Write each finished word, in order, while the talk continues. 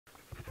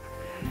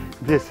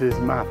This is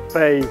my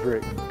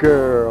favorite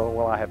girl.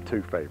 Well, I have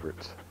two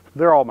favorites.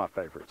 They're all my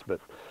favorites, but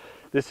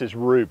this is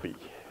Ruby.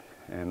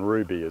 And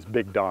Ruby is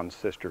Big Don's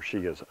sister. She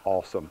is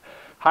awesome.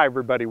 Hi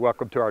everybody,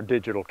 welcome to our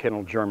digital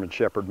kennel,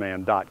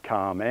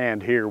 GermanShepherdMan.com,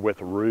 and here with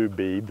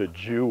Ruby, the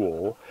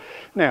jewel.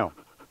 Now,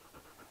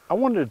 I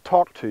wanted to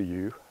talk to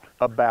you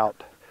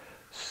about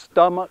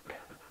stomach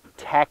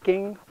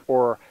tacking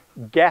or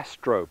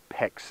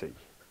gastropexy.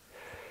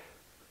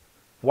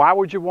 Why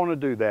would you want to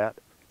do that?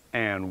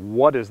 And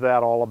what is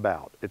that all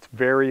about? It's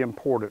very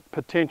important,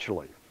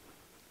 potentially.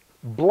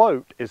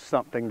 Bloat is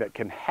something that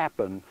can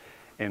happen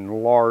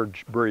in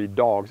large breed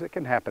dogs. It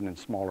can happen in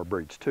smaller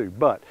breeds too,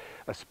 but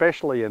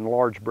especially in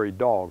large breed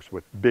dogs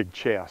with big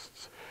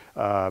chests,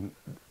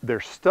 their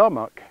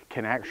stomach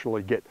can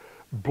actually get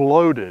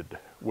bloated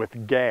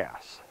with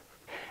gas.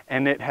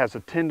 And it has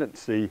a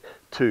tendency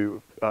to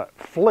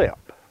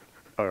flip,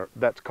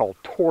 that's called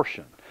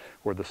torsion,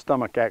 where the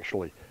stomach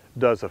actually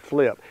does a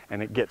flip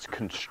and it gets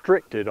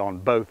constricted on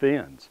both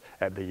ends,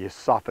 at the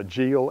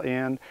esophageal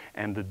end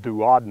and the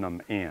duodenum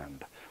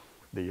end,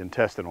 the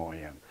intestinal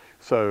end.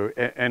 So,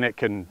 and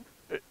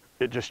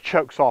it just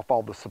chokes off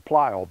all the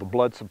supply, all the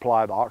blood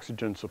supply, the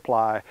oxygen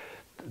supply,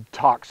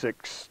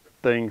 toxic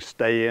things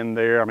stay in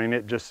there. I mean,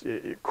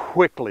 it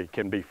quickly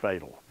can be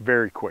fatal,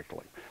 very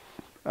quickly.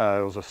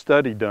 There was a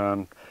study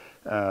done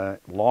a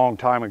long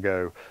time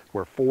ago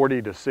where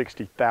 40 to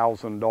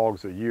 60,000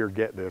 dogs a year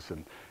get this,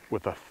 and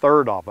with a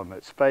third of them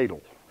it's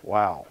fatal.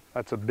 Wow,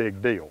 that's a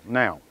big deal.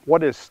 Now,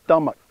 what is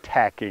stomach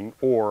tacking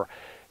or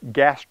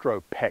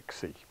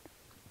gastropexy?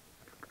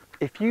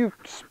 If you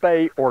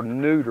spay or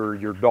neuter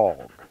your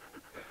dog,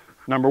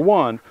 number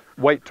one,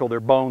 wait till their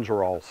bones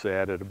are all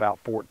set at about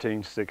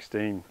 14,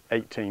 16,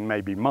 18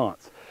 maybe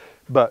months.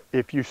 But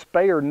if you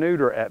spay or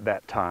neuter at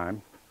that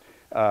time,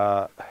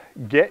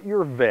 get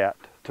your vet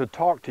to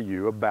talk to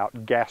you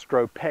about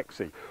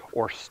gastropexy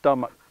or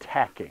stomach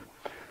tacking.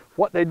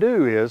 What they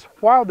do is,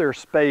 while they're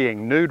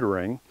spaying,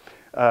 neutering,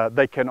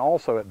 they can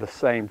also at the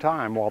same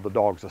time, while the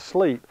dog's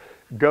asleep,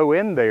 go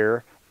in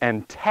there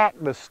and tack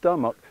the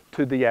stomach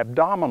to the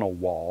abdominal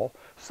wall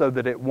so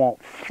that it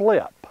won't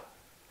flip.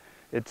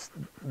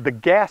 The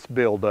gas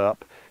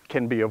buildup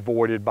can be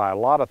avoided by a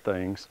lot of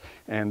things,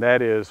 and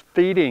that is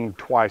feeding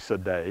twice a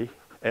day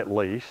at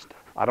least.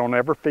 I don't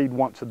ever feed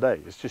once a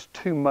day. It's just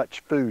too much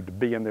food to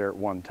be in there at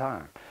one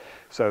time.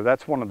 So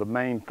that's one of the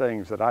main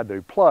things that I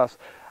do. Plus,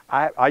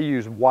 I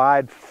use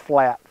wide,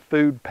 flat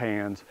food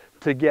pans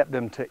to get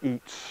them to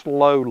eat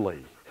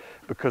slowly,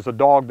 because a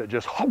dog that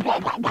just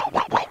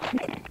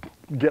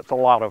gets a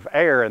lot of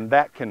air, and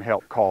that can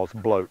help cause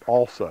bloat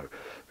also.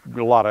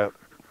 A lot of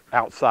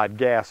outside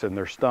gas in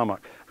their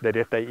stomach, that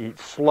if they eat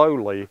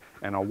slowly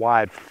in a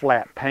wide,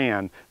 flat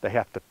pan, they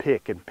have to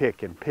pick and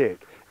pick and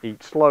pick.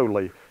 Eat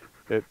slowly,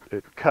 it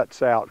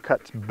cuts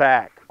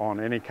back on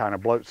any kind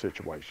of bloat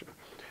situation.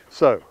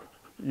 So,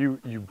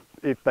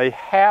 if they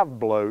have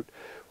bloat,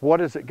 what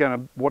is it gonna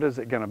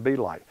be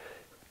like?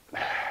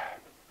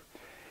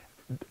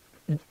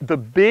 The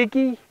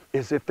biggie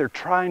is if they're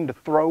trying to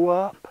throw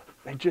up,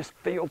 they just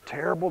feel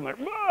terrible and they're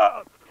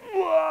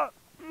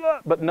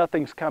but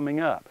nothing's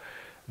coming up.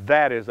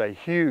 That is a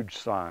huge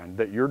sign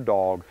that your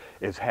dog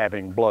is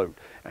having bloat,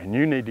 and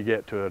you need to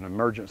get to an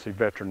emergency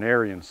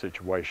veterinarian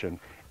situation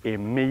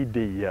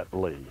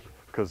immediately,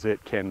 because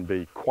it can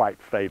be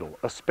quite fatal,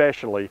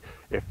 especially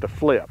if the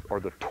flip or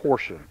the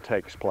torsion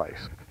takes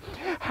place.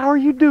 How are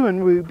you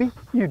doing, Ruby?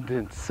 You've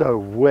been so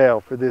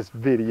well for this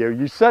video.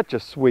 You're such a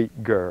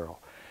sweet girl.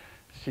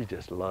 She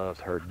just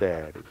loves her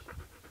daddy.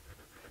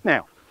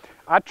 Now,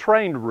 I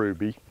trained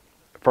Ruby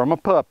from a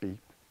puppy,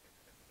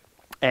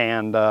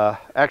 and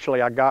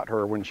actually I got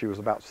her when she was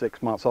about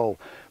 6 months old,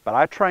 but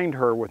I trained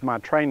her with my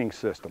training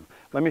system.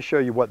 Let me show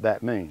you what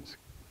that means.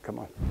 Come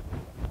on.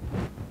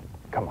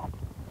 Come on.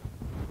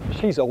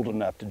 She's old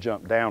enough to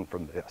jump down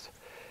from this.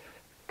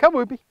 Come,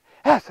 Ruby.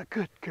 That's a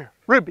good girl.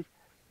 Ruby,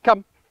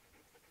 come.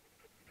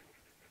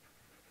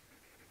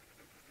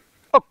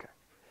 Okay.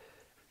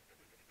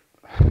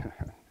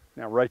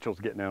 Now Rachel's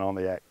getting in on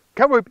the act.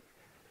 Come, Ruby.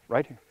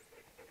 Right here.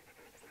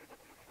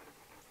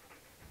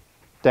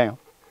 Down.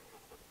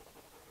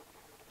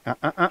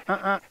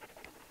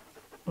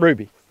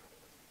 Ruby.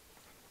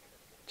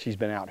 She's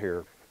been out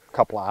here a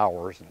couple of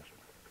hours and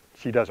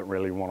she doesn't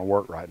really want to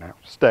work right now.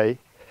 Stay.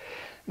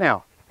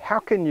 Now, how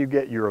can you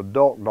get your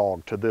adult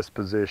dog to this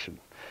position?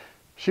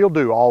 She'll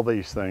do all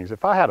these things.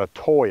 If I had a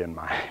toy in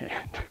my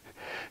hand,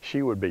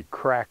 she would be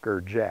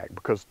crackerjack,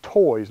 because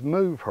toys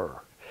move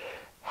her.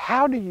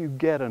 How do you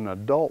get an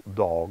adult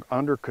dog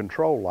under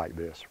control like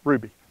this?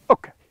 Ruby,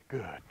 okay,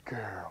 good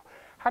girl.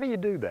 How do you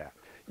do that?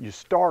 You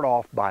start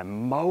off by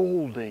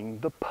molding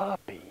the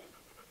puppy.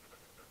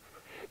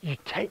 You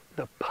take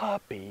the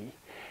puppy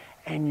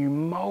and you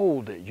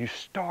mold it. You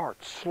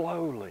start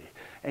slowly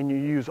and you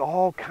use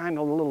all kind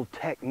of little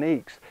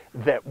techniques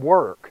that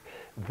work.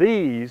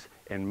 These,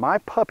 in my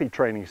puppy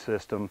training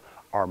system,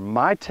 are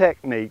my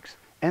techniques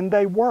and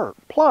they work.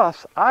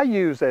 Plus, I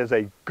use as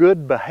a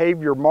good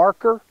behavior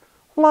marker,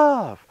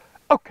 love,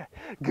 Okay,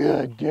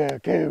 good girl,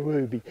 go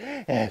Ruby.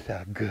 That's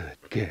a good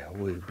girl,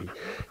 Ruby.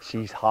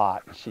 She's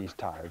hot and she's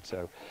tired,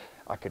 so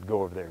I could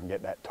go over there and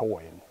get that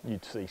toy and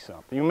you'd see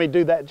something. You want me to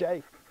do that,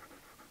 Jay?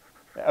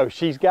 Oh,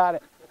 she's got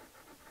it.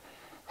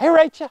 Hey,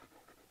 Rachel.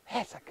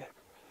 That's a good.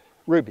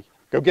 Ruby,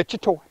 go get your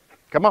toy.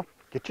 Come on,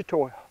 get your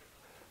toy.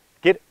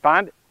 Get it,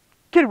 find it.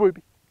 Get it,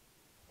 Ruby.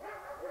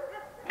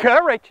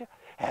 Go, Rachel.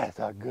 That's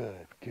a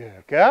good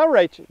girl. Go,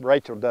 Rachel.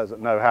 Rachel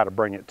doesn't know how to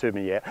bring it to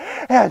me yet.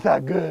 That's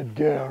a good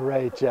girl,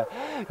 Rachel.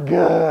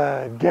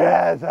 Good.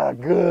 That's a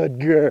good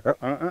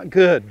girl.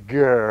 Good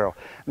girl.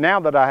 Now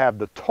that I have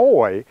the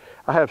toy,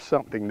 I have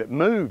something that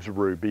moves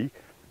Ruby.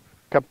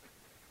 Come.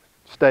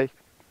 Stay.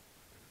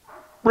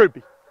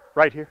 Ruby,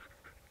 right here.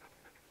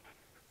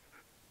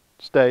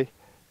 Stay.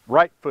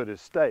 Right foot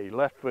is stay.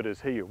 Left foot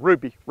is heel.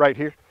 Ruby, right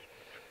here.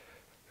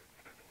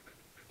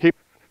 Hip.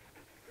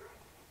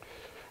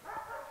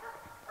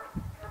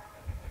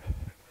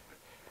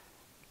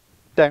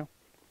 Down.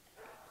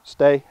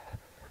 Stay.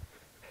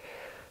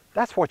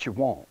 That's what you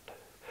want.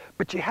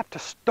 But you have to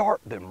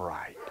start them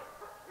right.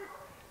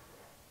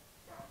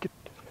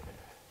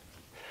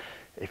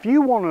 If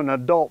you want an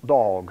adult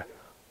dog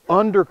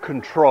under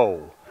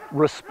control,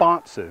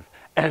 responsive,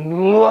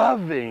 and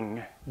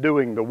loving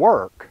doing the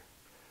work,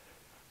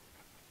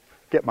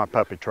 get my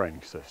puppy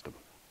training system.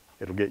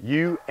 It'll get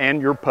you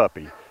and your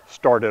puppy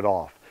started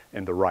off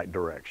in the right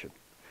direction.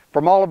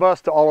 From all of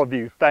us to all of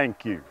you,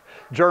 thank you.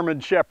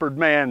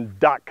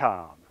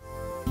 GermanShepherdman.com.